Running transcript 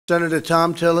Senator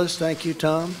Tom Tillis, thank you,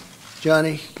 Tom.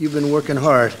 Johnny, you've been working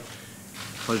hard,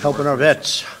 helping our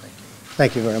vets.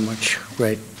 Thank you very much.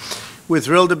 Great. We're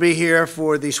thrilled to be here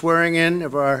for the swearing-in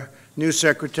of our new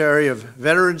Secretary of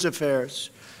Veterans Affairs,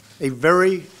 a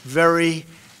very, very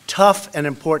tough and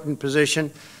important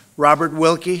position, Robert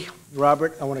Wilkie.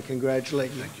 Robert, I want to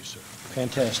congratulate you. Thank you, sir.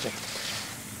 Fantastic.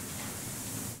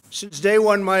 Since day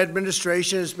one, my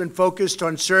administration has been focused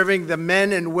on serving the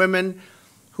men and women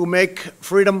who make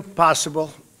freedom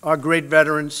possible, our great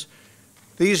veterans.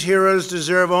 These heroes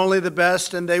deserve only the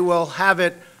best, and they will have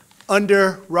it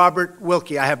under Robert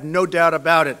Wilkie. I have no doubt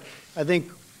about it. I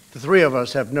think the three of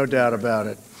us have no doubt about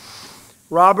it.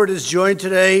 Robert is joined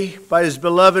today by his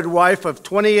beloved wife of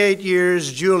 28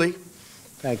 years, Julie.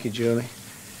 Thank you, Julie.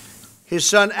 His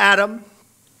son, Adam,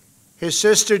 his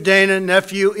sister, Dana,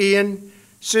 nephew, Ian,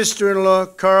 sister-in-law,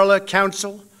 Carla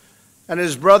Council, and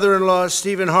his brother-in-law,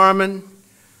 Stephen Harmon,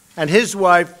 and his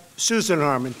wife, Susan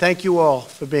Harmon. Thank you all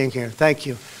for being here. Thank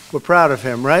you. We're proud of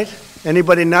him, right?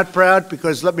 Anybody not proud?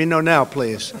 Because let me know now,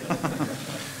 please.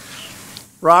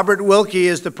 Robert Wilkie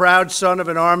is the proud son of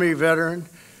an Army veteran,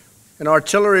 an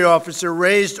artillery officer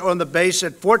raised on the base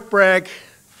at Fort Bragg,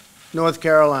 North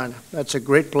Carolina. That's a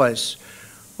great place.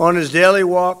 On his daily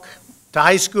walk to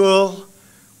high school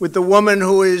with the woman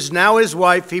who is now his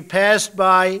wife, he passed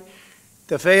by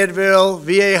the Fayetteville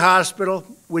VA hospital,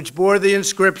 which bore the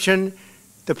inscription,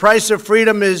 "The price of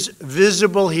freedom is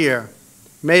visible here."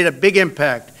 Made a big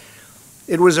impact.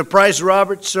 It was a price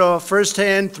Robert saw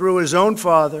firsthand through his own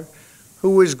father,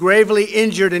 who was gravely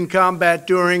injured in combat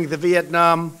during the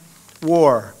Vietnam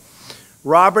War.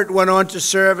 Robert went on to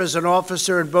serve as an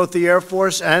officer in both the Air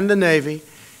Force and the Navy,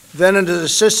 then as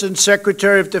Assistant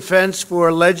Secretary of Defense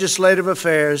for Legislative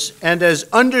Affairs, and as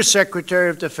Undersecretary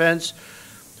of Defense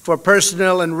for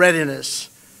Personnel and Readiness.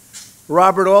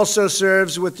 Robert also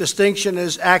serves with distinction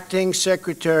as Acting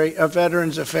Secretary of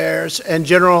Veterans Affairs, and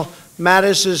General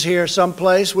Mattis is here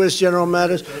someplace. Where's General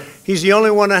Mattis? He's the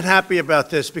only one unhappy about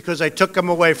this because I took him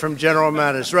away from General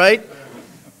Mattis, right?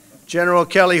 General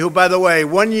Kelly, who, by the way,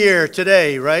 1 year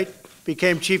today, right,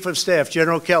 became Chief of Staff.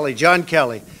 General Kelly, John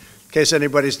Kelly, in case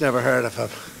anybody's never heard of him.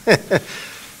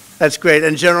 That's great.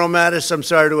 And General Mattis, I'm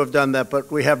sorry to have done that,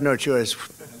 but we have no choice.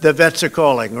 The vets are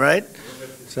calling, right?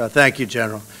 So thank you,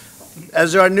 General.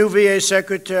 As our new VA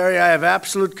Secretary, I have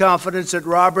absolute confidence that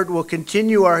Robert will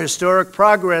continue our historic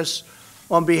progress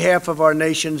on behalf of our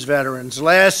nation's veterans.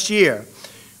 Last year,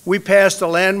 we passed the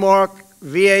landmark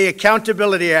VA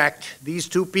Accountability Act. These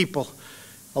two people,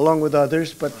 along with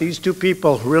others, but these two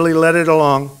people really led it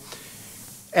along.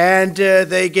 And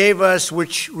they gave us,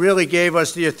 which really gave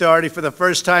us the authority for the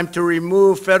first time to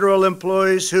remove federal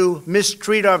employees who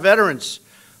mistreat our veterans,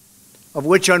 of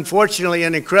which unfortunately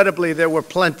and incredibly there were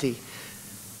plenty.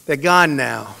 They're gone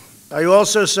now. I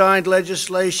also signed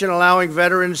legislation allowing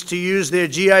veterans to use their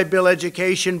GI Bill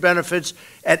education benefits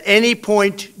at any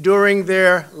point during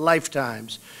their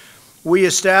lifetimes. We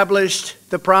established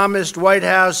the promised White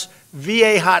House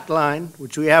VA hotline,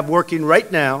 which we have working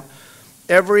right now.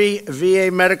 Every VA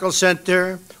medical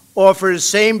center offers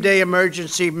same-day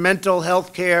emergency mental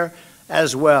health care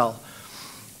as well.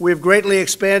 We've greatly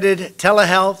expanded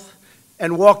telehealth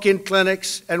and walk-in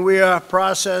clinics, and we are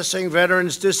processing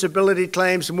veterans' disability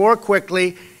claims more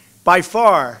quickly by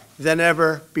far than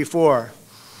ever before.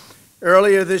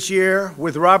 Earlier this year,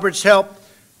 with Robert's help,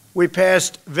 we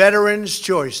passed Veterans'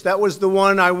 Choice. That was the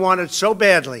one I wanted so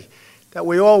badly, that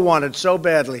we all wanted so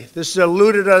badly. This has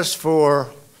eluded us for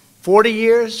 40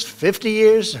 years, 50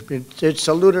 years. It's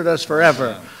eluded us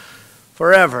forever,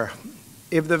 forever.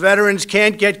 If the veterans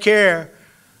can't get care,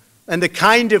 and the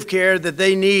kind of care that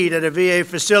they need at a VA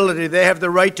facility, they have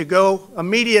the right to go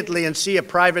immediately and see a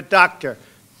private doctor,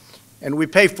 and we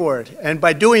pay for it. And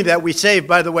by doing that, we save,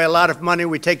 by the way, a lot of money.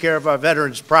 We take care of our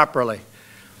veterans properly.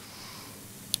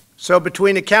 So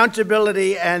between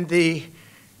accountability and the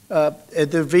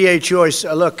VA choice,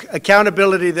 look,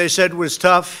 accountability, they said, was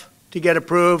tough to get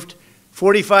approved.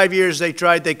 45 years they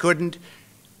tried, they couldn't.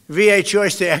 VA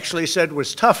choice, they actually said,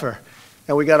 was tougher,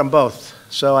 and we got them both.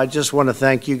 So I just want to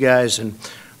thank you guys, and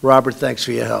Robert, thanks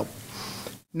for your help.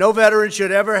 No veteran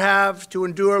should ever have to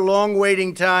endure long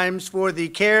waiting times for the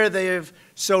care they have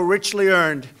so richly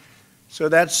earned. So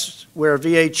that's where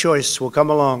VA choice will come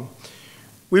along.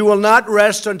 We will not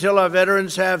rest until our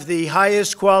veterans have the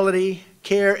highest quality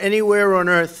care anywhere on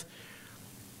earth.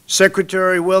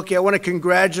 Secretary Wilkie, I want to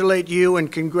congratulate you and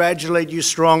congratulate you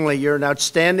strongly. You're an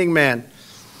outstanding man.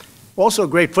 Also a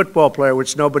great football player,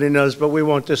 which nobody knows, but we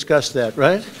won't discuss that,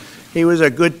 right? He was a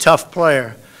good, tough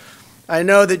player. I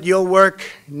know that you'll work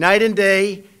night and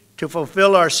day to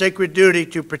fulfill our sacred duty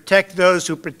to protect those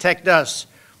who protect us.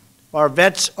 Our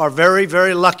vets are very,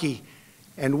 very lucky,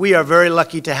 and we are very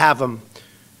lucky to have them.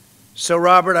 So,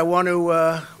 Robert, I want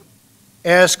to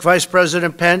ask Vice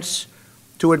President Pence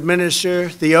to administer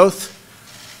the oath.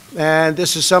 And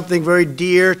this is something very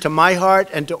dear to my heart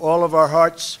and to all of our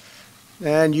hearts.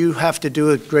 And you have to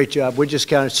do a great job. We're just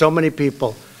counting so many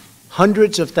people.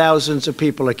 Hundreds of thousands of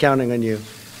people are counting on you.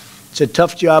 It's a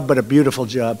tough job, but a beautiful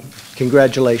job.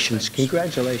 Congratulations.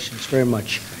 Congratulations very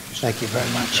much. Thank you very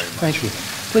much. Thank you.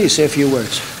 Please say a few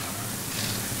words.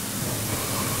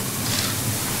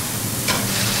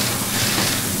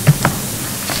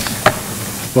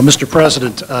 Well, Mr.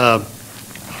 President,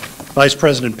 Vice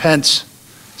President Pence,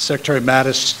 Secretary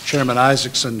Mattis, Chairman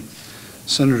Isaacson,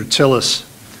 Senator Tillis,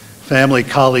 family,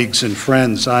 colleagues, and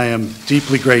friends, I am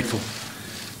deeply grateful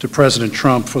to President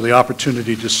Trump for the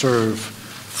opportunity to serve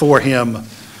for him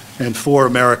and for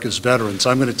America's veterans.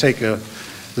 I'm going to take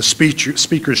the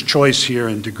speaker's choice here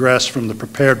and digress from the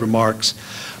prepared remarks.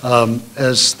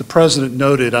 As the President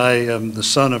noted, I am the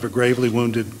son of a gravely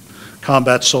wounded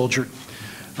combat soldier.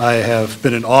 I have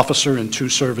been an officer in 2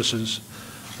 services,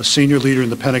 a senior leader in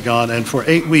the Pentagon, and for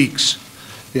 8 weeks,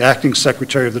 the acting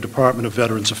secretary of the Department of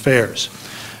Veterans Affairs.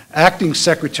 Acting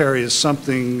secretary is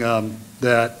something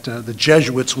that the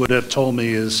Jesuits would have told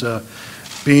me is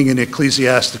being in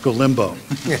ecclesiastical limbo.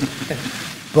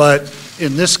 But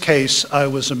in this case, I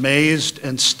was amazed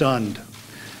and stunned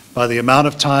by the amount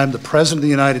of time the President of the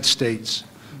United States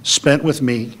spent with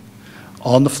me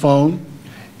on the phone,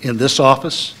 in this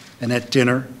office, and at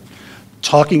dinner,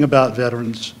 talking about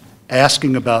veterans,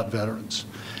 asking about veterans,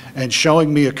 and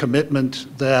showing me a commitment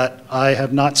that I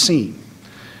have not seen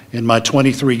in my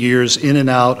 23 years in and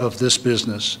out of this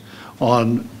business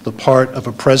on the part of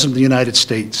a President of the United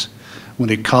States when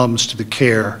it comes to the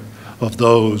care of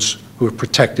those who have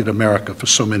protected America for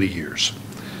so many years.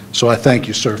 So I thank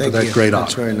you, sir, for that great honor.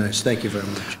 That's very nice. Thank you very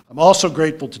much. I'm also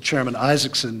grateful to Chairman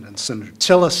Isaacson and Senator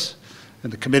Tillis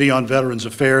and the Committee on Veterans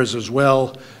Affairs, as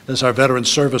well as our veteran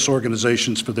service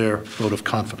organizations, for their vote of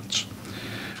confidence.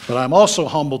 But I'm also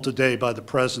humbled today by the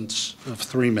presence of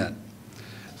 3 men.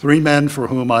 3 men for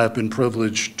whom I have been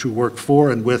privileged to work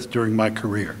for and with during my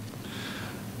career.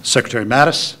 Secretary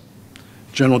Mattis,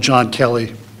 General John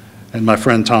Kelly, and my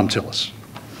friend Tom Tillis.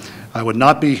 I would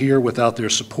not be here without their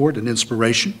support and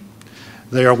inspiration.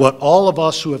 They are what all of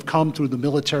us who have come through the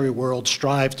military world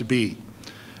strive to be,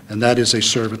 and that is a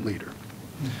servant leader.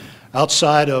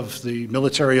 Outside of the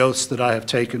military oaths that I have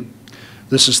taken,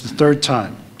 this is the 3rd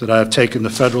time that I have taken the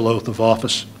federal oath of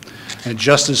office. And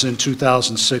just as in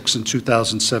 2006 and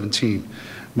 2017,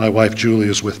 my wife Julie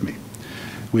is with me.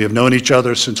 We have known each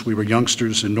other since we were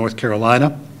youngsters in North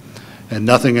Carolina, and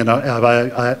nothing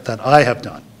that I have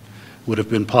done would have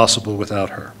been possible without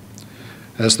her.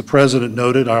 As the President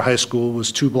noted, our high school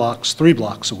was 3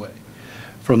 blocks away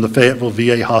from the Fayetteville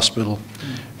VA hospital,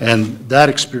 and that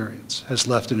experience has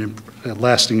left a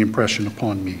lasting impression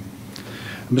upon me.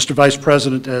 Mr. Vice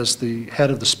President, as the head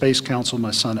of the Space Council,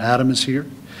 my son Adam is here.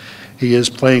 He is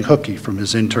playing hooky from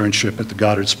his internship at the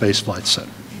Goddard Space Flight Center.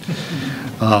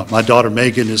 My daughter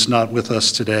Megan is not with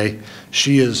us today.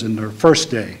 She is in her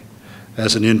first day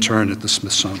as an intern at the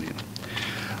Smithsonian.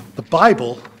 The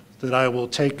Bible that I will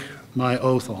take my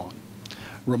oath on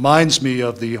reminds me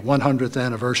of the 100th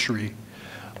anniversary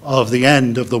of the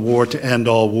end of the war to end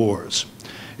all wars.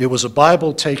 It was a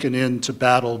Bible taken into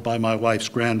battle by my wife's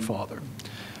grandfather,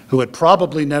 who had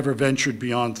probably never ventured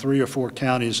beyond 3 or 4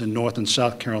 counties in North and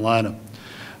South Carolina.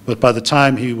 But by the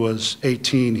time he was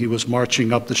 18, he was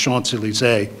marching up the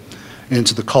Champs-Élysées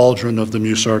into the cauldron of the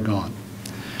Meuse-Argonne.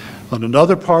 On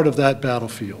another part of that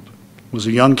battlefield was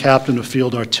a young captain of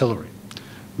field artillery,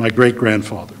 my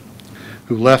great-grandfather,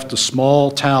 who left a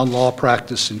small town law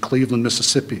practice in Cleveland,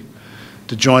 Mississippi,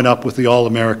 to join up with the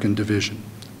All-American Division,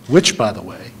 which, by the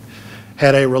way,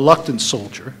 had a reluctant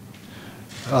soldier,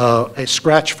 a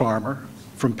scratch farmer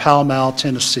from Pall Mall,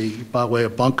 Tennessee, by way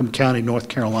of Buncombe County, North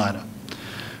Carolina,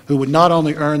 who would not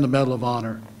only earn the Medal of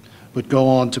Honor, but go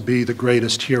on to be the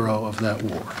greatest hero of that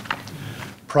war.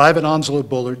 Private Onslow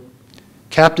Bullard,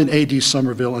 Captain A.D.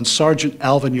 Somerville, and Sergeant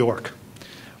Alvin York,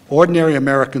 ordinary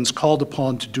Americans called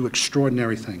upon to do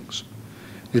extraordinary things.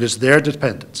 It is their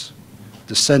descendants,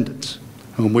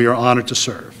 whom we are honored to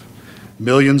serve,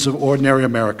 millions of ordinary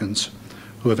Americans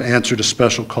who have answered a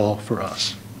special call for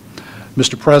us.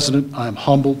 Mr. President, I am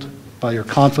humbled by your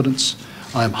confidence.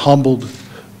 I am humbled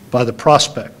by the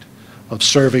prospect of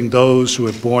serving those who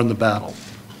have borne the battle,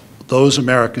 those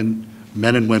American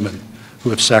men and women who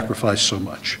have sacrificed so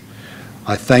much.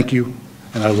 I thank you,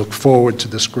 and I look forward to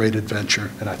this great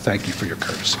adventure, and I thank you for your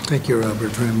courtesy. Thank you,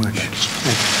 Robert, very much.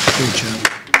 Thank you. Great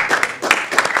job.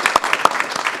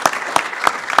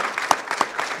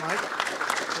 Mike?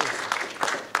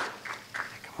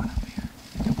 Come on up here.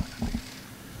 Come on up here.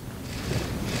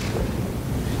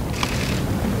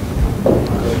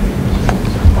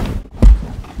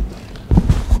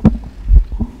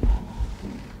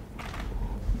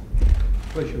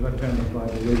 Place your left hand on the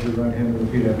Bible, raise your right hand and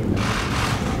repeat after me.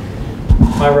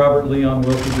 I, Robert Leon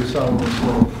Wilkie, do solemnly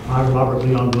swear I, Robert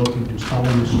Leon Wilkie, do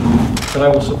solemnly swear that I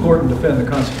will support and defend the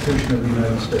Constitution of the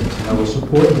United States that I will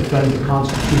support and defend the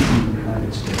Constitution of the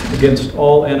United States against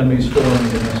all enemies, foreign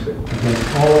and domestic,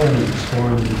 against all enemies,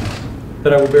 foreign and domestic,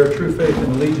 that I will bear true faith and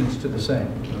allegiance to the same,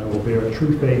 that I will bear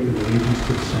true faith and allegiance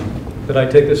to the same, that I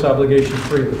take this obligation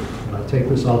freely, and I take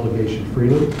this obligation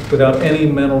freely without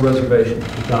any mental reservation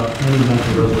without any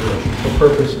mental reservation or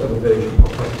purpose of evasion, or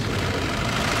purpose of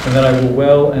evasion, and that I will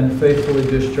well and faithfully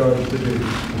discharge the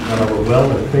duties and that I will well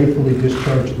and faithfully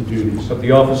discharge the duties of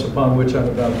the office upon which I'm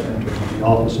about to enter. of the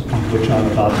office upon which I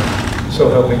am about to enter. So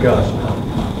help me God.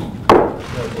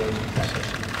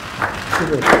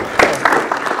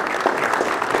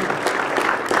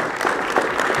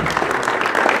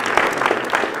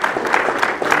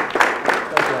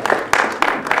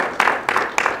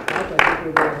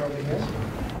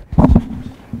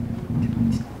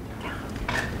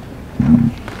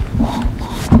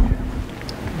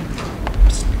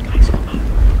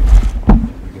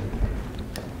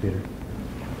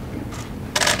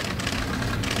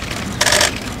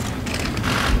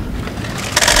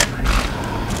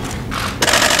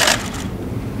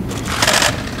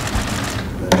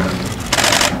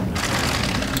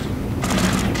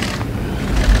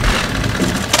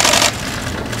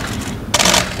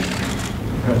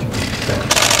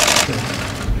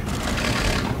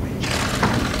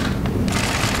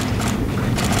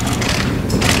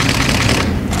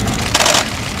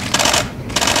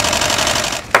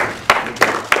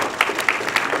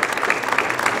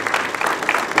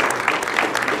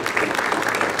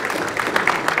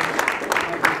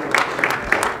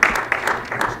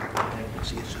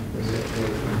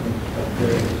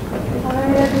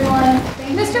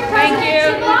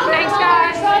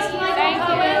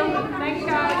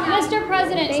 Mr.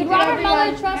 President, should Robert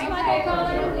Mueller trust